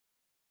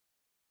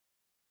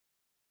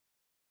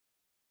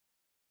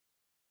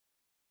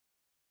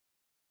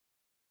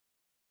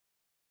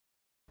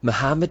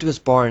Muhammad was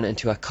born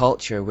into a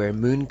culture where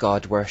moon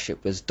god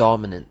worship was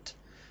dominant.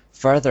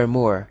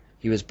 Furthermore,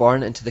 he was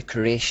born into the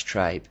Quraysh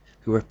tribe,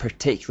 who were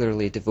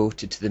particularly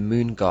devoted to the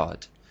moon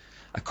god.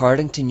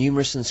 According to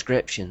numerous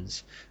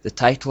inscriptions, the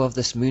title of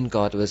this moon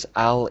god was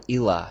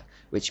Al-Ilah,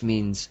 which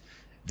means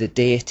the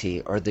deity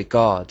or the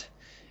god,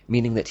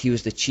 meaning that he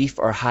was the chief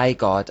or high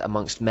god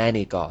amongst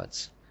many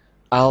gods.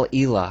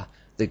 Al-Ilah,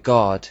 the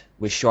god,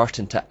 was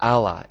shortened to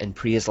Allah in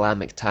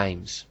pre-Islamic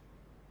times.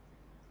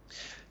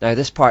 Now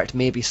this part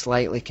may be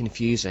slightly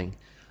confusing.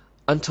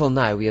 Until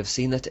now we have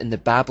seen that in the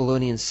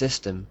Babylonian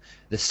system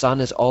the sun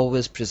is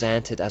always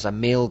presented as a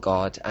male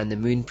god and the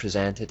moon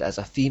presented as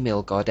a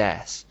female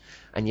goddess,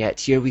 and yet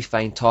here we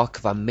find talk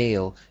of a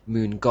male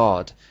moon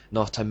god,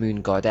 not a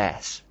moon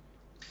goddess.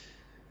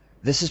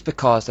 This is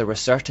because there were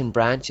certain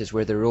branches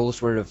where the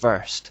roles were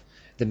reversed.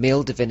 The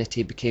male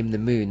divinity became the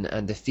moon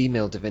and the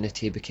female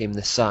divinity became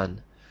the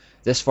sun.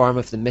 This form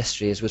of the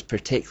mysteries was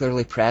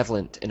particularly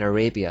prevalent in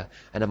Arabia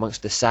and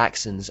amongst the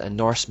Saxons and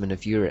Norsemen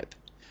of Europe.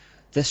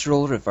 This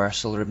role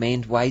reversal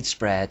remained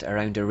widespread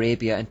around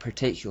Arabia in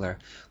particular,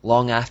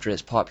 long after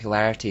its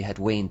popularity had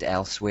waned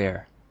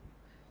elsewhere.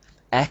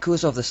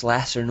 Echoes of this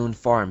lesser-known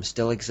form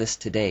still exist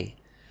today.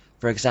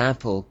 For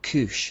example,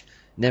 Cush,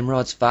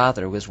 Nimrod's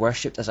father, was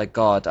worshipped as a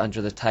god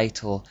under the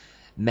title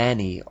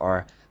Meni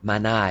or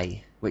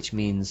Manai, which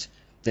means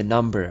the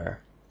numberer.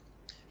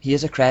 He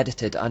is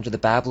accredited under the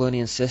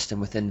Babylonian system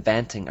with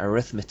inventing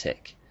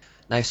arithmetic.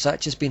 Now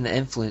such has been the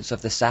influence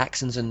of the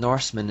Saxons and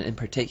Norsemen in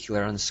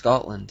particular on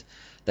Scotland,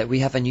 that we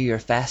have a New Year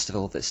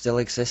festival that still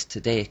exists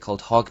today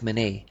called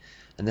Hogmanay,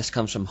 and this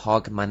comes from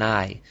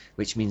Hogmanay,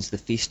 which means the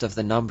feast of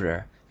the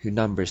numberer, who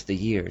numbers the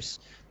years.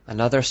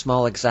 Another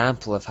small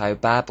example of how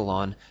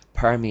Babylon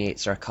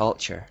permeates our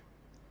culture.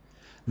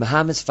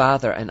 Muhammad's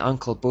father and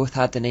uncle both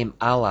had the name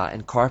Allah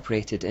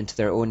incorporated into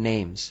their own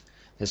names.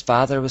 His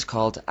father was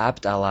called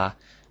Abd Allah,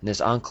 and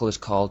his uncle was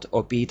called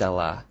Obid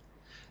Allah.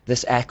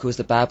 This echoes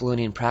the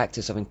Babylonian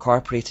practice of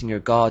incorporating your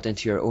god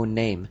into your own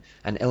name,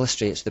 and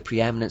illustrates the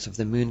preeminence of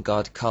the moon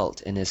god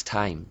cult in his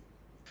time.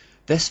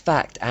 This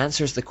fact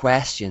answers the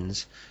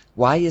questions: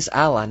 why is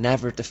Allah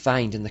never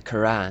defined in the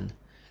Quran?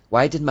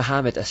 Why did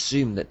Muhammad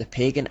assume that the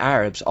pagan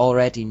Arabs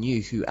already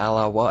knew who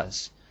Allah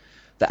was?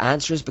 The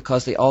answer is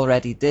because they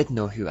already did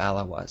know who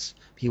Allah was.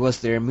 He was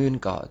their moon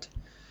god.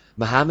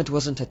 Muhammad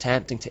wasn't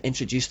attempting to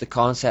introduce the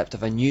concept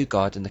of a new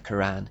god in the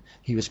Quran,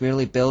 he was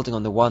merely building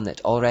on the one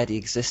that already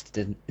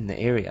existed in the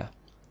area.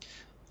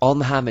 All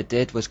Muhammad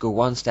did was go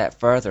one step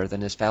further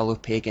than his fellow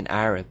pagan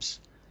Arabs.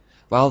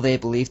 While they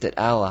believed that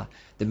Allah,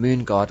 the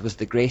moon god, was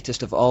the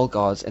greatest of all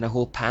gods in a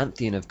whole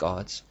pantheon of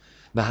gods,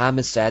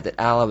 Muhammad said that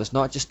Allah was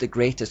not just the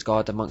greatest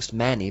god amongst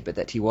many, but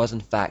that he was in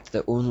fact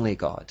the only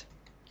god.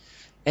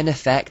 In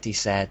effect, he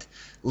said,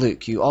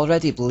 "Look, you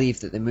already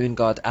believe that the moon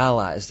god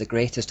Allah is the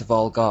greatest of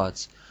all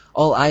gods.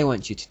 All I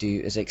want you to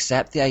do is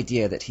accept the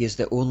idea that he is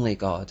the only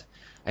God.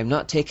 I'm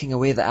not taking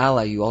away the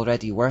Allah you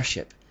already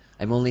worship.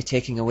 I'm only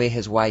taking away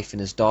his wife and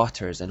his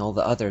daughters and all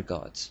the other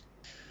gods."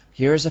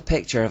 Here is a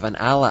picture of an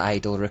Allah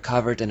idol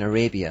recovered in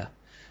Arabia.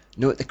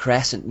 Note the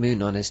crescent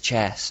moon on his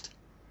chest.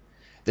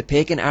 The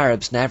pagan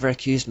Arabs never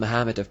accused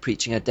Muhammad of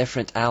preaching a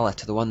different Allah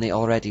to the one they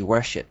already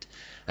worshipped,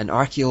 and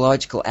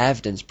archaeological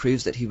evidence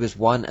proves that he was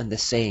one and the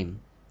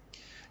same.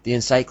 The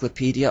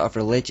Encyclopedia of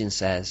Religion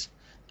says,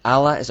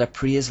 Allah is a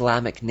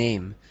pre-Islamic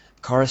name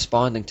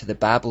corresponding to the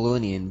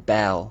Babylonian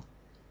Bel.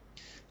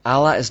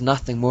 Allah is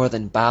nothing more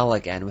than Baal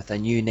again with a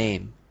new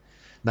name.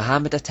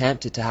 Muhammad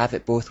attempted to have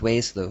it both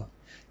ways though.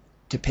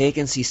 To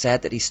pagans he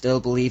said that he still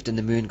believed in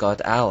the moon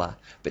god Allah,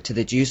 but to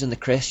the Jews and the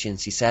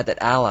Christians he said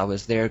that Allah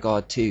was their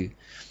god too.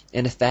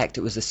 In effect,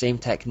 it was the same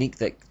technique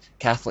that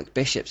Catholic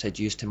bishops had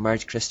used to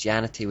merge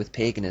Christianity with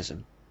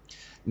paganism.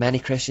 Many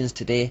Christians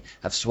today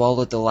have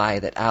swallowed the lie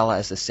that Allah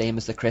is the same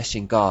as the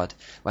Christian God,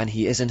 when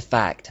he is in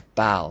fact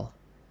Baal.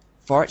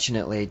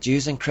 Fortunately,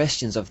 Jews and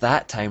Christians of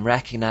that time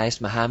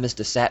recognized Muhammad's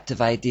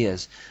deceptive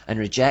ideas and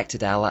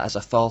rejected Allah as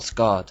a false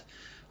god.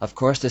 Of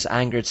course this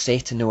angered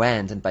Satan no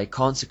end, and by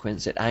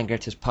consequence it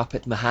angered his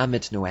puppet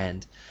Muhammad no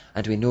end,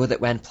 and we know that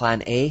when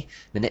plan A,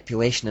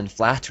 manipulation and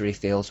flattery,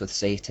 fails with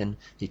Satan,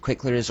 he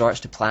quickly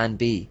resorts to plan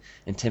B,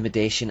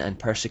 intimidation and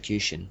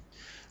persecution.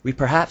 We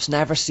perhaps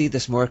never see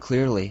this more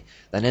clearly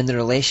than in the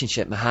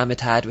relationship Muhammad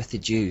had with the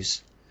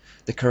Jews.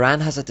 The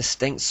Quran has a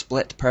distinct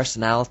split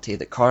personality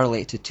that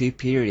correlate to two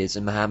periods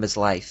in Muhammad's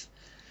life.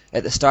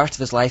 At the start of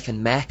his life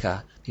in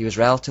Mecca, he was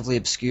relatively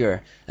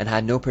obscure and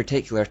had no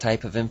particular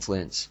type of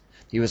influence.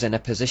 He was in a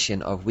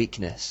position of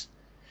weakness.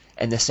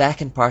 In the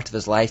second part of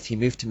his life he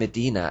moved to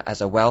Medina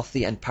as a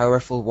wealthy and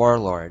powerful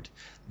warlord.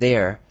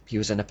 There he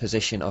was in a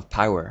position of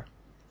power.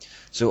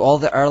 So all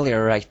the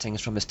earlier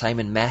writings from his time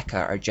in Mecca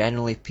are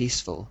generally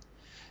peaceful.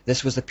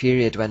 This was the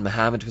period when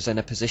Muhammad was in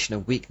a position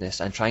of weakness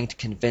and trying to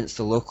convince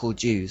the local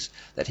Jews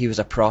that he was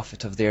a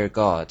prophet of their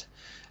God,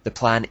 the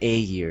Plan A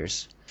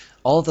years.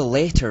 All the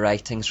later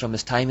writings from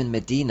his time in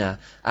Medina,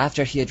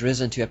 after he had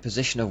risen to a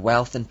position of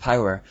wealth and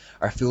power,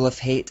 are full of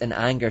hate and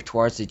anger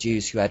towards the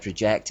Jews who had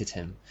rejected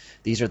him.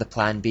 These are the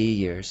Plan B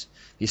years.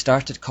 He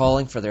started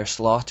calling for their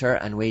slaughter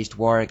and waged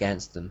war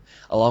against them,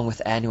 along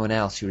with anyone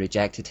else who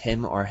rejected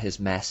him or his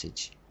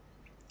message.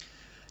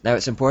 Now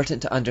it's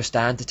important to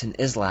understand that in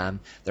Islam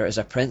there is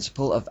a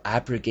principle of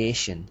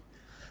abrogation.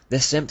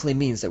 This simply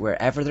means that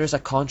wherever there is a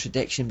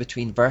contradiction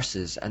between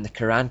verses and the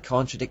Quran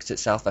contradicts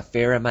itself a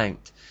fair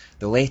amount,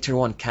 the later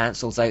one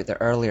cancels out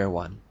the earlier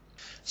one.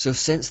 So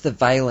since the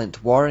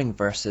violent, warring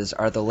verses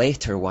are the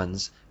later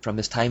ones from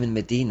his time in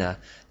Medina,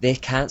 they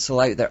cancel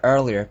out the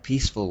earlier,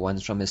 peaceful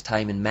ones from his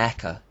time in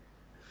Mecca.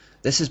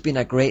 This has been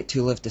a great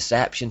tool of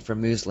deception for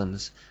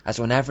Muslims, as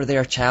whenever they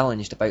are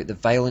challenged about the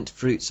violent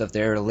fruits of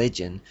their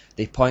religion,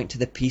 they point to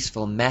the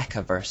peaceful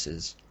Mecca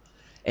verses.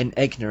 In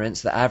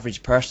ignorance, the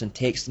average person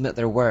takes them at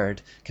their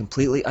word,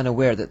 completely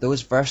unaware that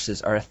those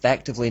verses are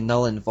effectively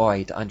null and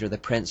void under the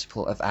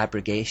principle of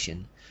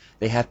abrogation.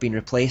 They have been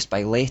replaced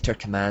by later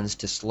commands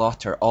to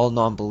slaughter all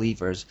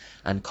non-believers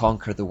and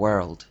conquer the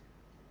world.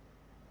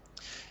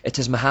 It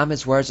is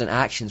Muhammad's words and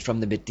actions from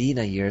the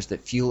Medina years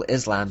that fuel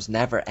Islam's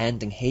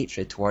never-ending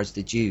hatred towards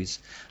the Jews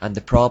and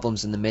the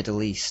problems in the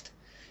Middle East.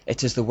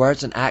 It is the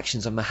words and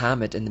actions of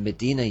Muhammad in the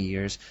Medina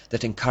years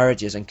that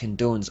encourages and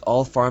condones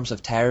all forms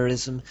of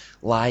terrorism,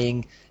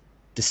 lying,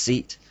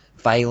 deceit,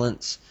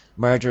 violence,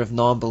 murder of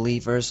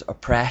non-believers,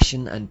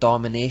 oppression and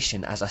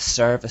domination as a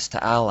service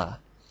to Allah.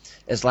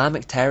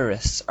 Islamic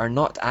terrorists are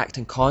not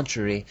acting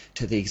contrary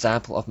to the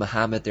example of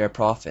Muhammad their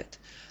prophet.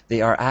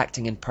 They are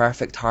acting in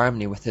perfect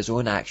harmony with his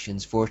own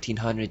actions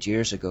 1400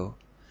 years ago.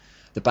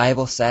 The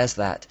Bible says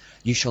that,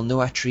 "You shall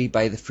know a tree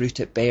by the fruit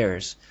it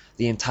bears."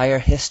 The entire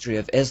history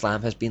of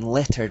Islam has been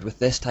littered with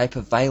this type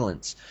of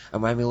violence,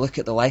 and when we look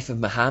at the life of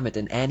Muhammad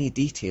in any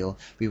detail,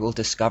 we will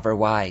discover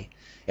why.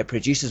 It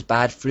produces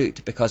bad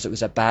fruit because it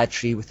was a bad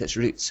tree with its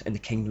roots in the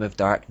kingdom of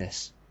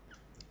darkness.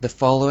 The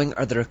following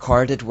are the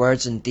recorded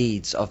words and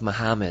deeds of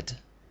Muhammad.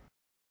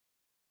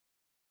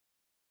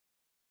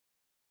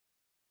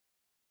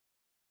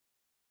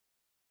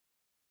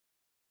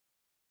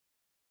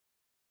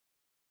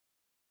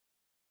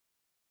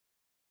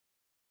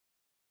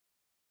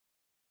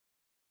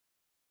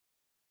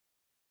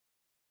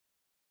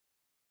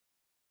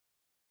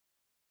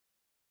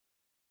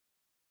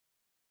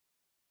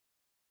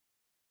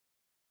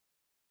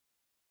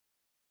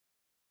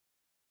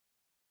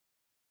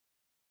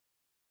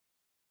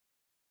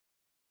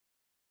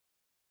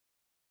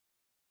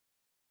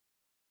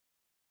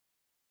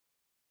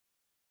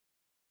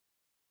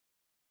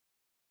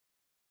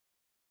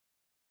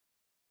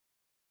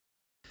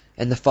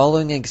 In the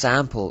following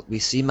example, we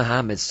see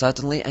Muhammad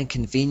suddenly and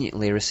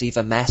conveniently receive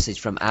a message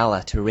from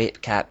Allah to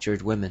rape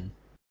captured women.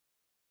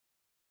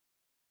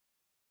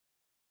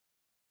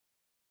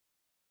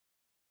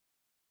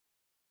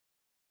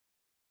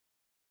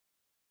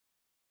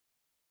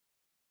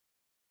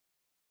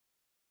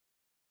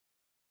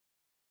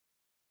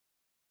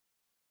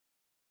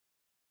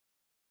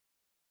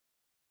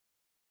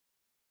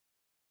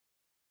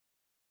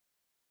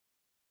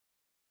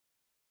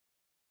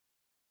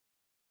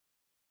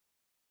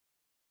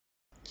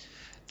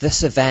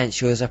 This event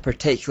shows a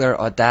particular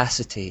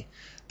audacity,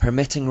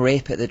 permitting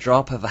rape at the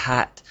drop of a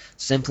hat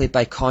simply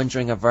by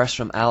conjuring a verse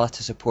from Allah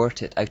to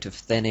support it out of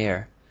thin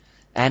air.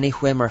 Any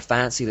whim or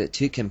fancy that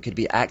took him could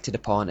be acted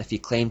upon if he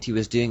claimed he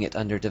was doing it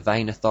under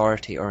divine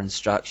authority or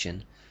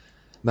instruction.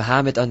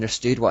 Muhammad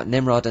understood what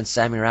Nimrod and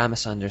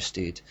Semiramis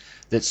understood,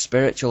 that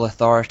spiritual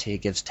authority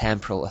gives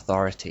temporal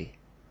authority.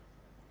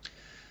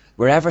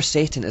 Wherever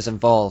Satan is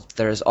involved,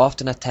 there is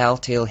often a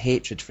telltale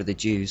hatred for the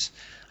Jews,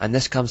 and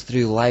this comes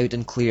through loud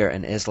and clear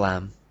in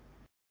Islam.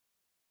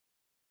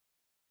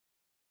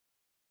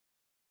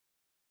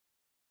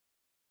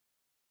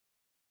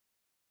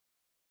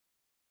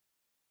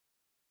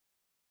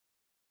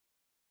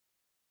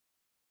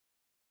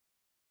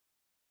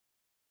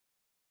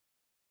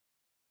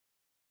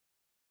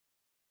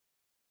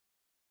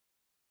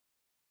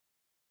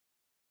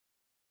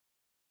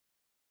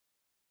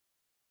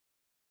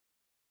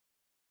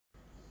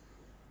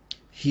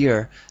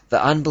 Here,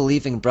 the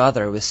unbelieving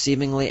brother was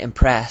seemingly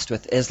impressed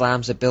with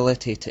Islam's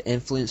ability to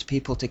influence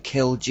people to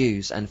kill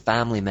Jews and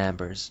family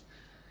members.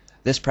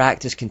 This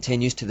practice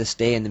continues to this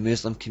day in the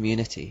Muslim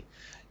community.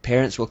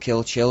 Parents will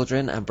kill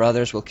children and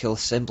brothers will kill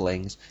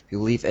siblings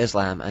who leave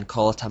Islam and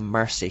call it a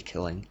mercy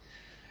killing.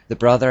 The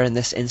brother in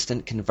this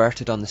instant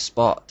converted on the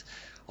spot,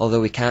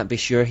 although we can't be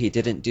sure he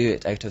didn't do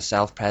it out of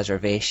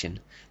self-preservation.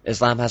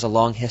 Islam has a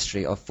long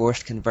history of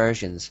forced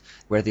conversions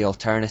where the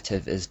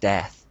alternative is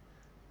death.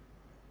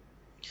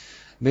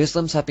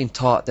 Muslims have been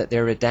taught that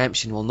their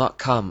redemption will not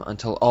come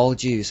until all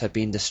Jews have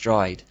been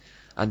destroyed,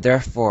 and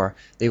therefore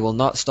they will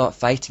not stop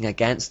fighting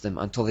against them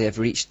until they have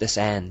reached this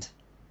end.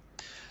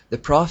 The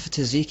prophet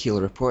Ezekiel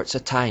reports a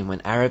time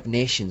when Arab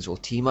nations will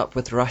team up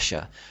with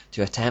Russia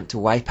to attempt to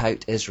wipe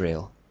out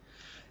Israel.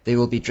 They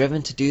will be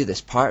driven to do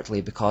this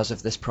partly because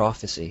of this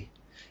prophecy.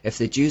 If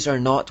the Jews are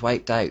not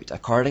wiped out,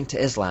 according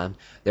to Islam,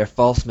 their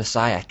false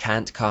Messiah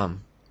can't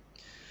come.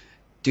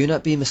 Do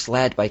not be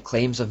misled by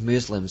claims of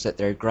Muslims that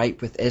their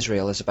gripe with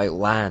Israel is about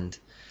land.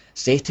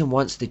 Satan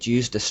wants the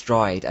Jews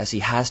destroyed, as he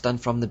has done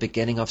from the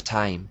beginning of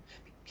time.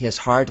 He has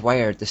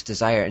hardwired this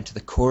desire into the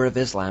core of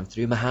Islam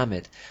through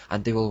Muhammad,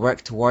 and they will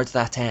work towards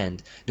that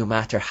end, no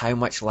matter how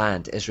much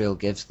land Israel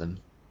gives them.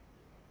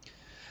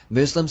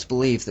 Muslims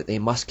believe that they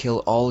must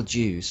kill all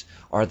Jews,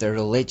 or their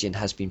religion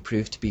has been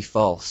proved to be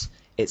false.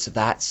 It's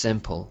that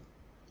simple.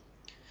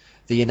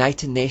 The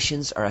United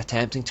Nations are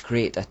attempting to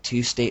create a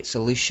two-state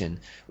solution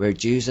where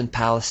Jews and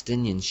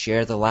Palestinians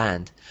share the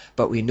land,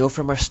 but we know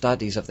from our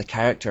studies of the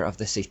character of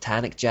the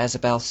satanic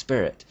Jezebel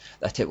spirit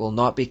that it will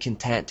not be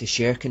content to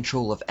share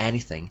control of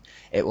anything.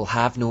 It will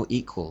have no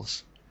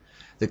equals.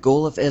 The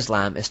goal of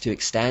Islam is to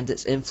extend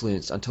its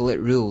influence until it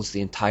rules the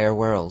entire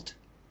world.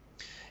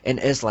 In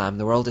Islam,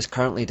 the world is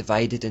currently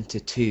divided into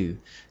two,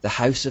 the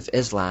House of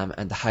Islam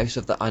and the House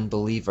of the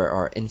Unbeliever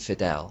or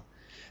Infidel.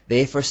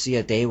 They foresee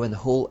a day when the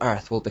whole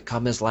earth will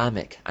become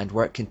Islamic and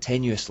work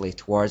continuously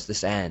towards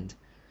this end.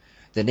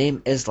 The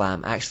name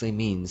Islam actually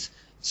means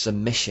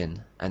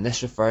submission, and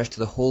this refers to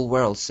the whole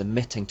world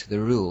submitting to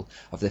the rule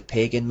of the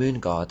pagan moon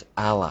god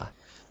Allah,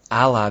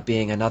 Allah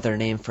being another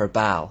name for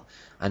Baal,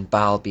 and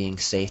Baal being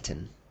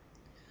Satan.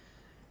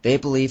 They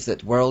believe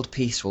that world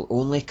peace will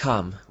only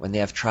come when they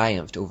have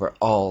triumphed over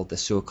all the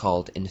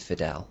so-called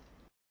infidel.